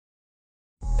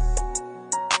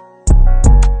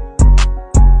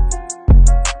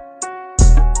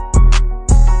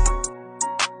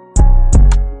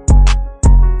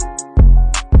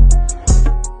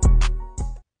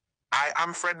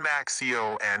I'm Fred Mack,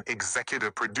 CEO and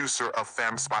executive producer of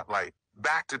Fam Spotlight,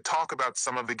 back to talk about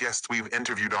some of the guests we've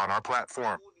interviewed on our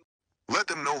platform. Let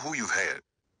them know who you've had.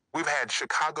 We've had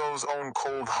Chicago's own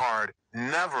Cold Hard,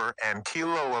 Never, and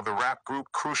Kilo of the rap group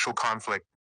Crucial Conflict.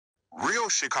 Real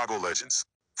Chicago legends.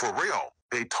 For real.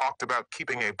 They talked about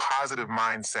keeping a positive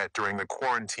mindset during the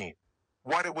quarantine,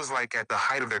 what it was like at the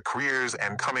height of their careers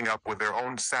and coming up with their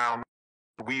own sound.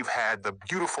 We've had the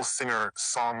beautiful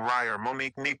singer-songwriter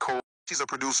Monique Nicole. She's a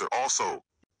producer also.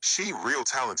 She real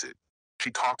talented.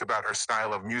 She talked about her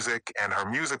style of music and her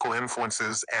musical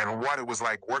influences and what it was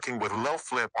like working with Lil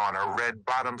Flip on her Red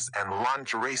Bottoms and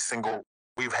Lingerie single.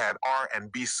 We've had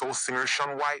R&B soul singer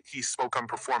Sean White. He spoke on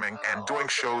performing and doing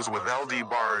shows with LD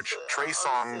Barge, Trey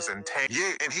Songz, and Thang.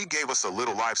 Yeah, and he gave us a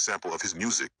little live sample of his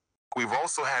music. We've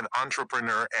also had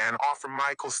entrepreneur and author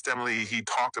Michael Stemley. He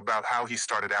talked about how he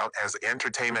started out as an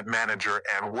entertainment manager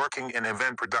and working in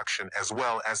event production, as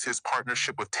well as his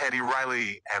partnership with Teddy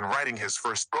Riley and writing his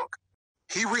first book.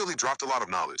 He really dropped a lot of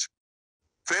knowledge.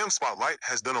 Fam Spotlight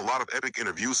has done a lot of epic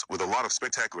interviews with a lot of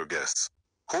spectacular guests.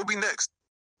 Who'll be next?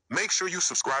 Make sure you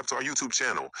subscribe to our YouTube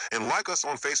channel and like us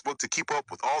on Facebook to keep up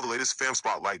with all the latest Fam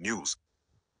Spotlight news.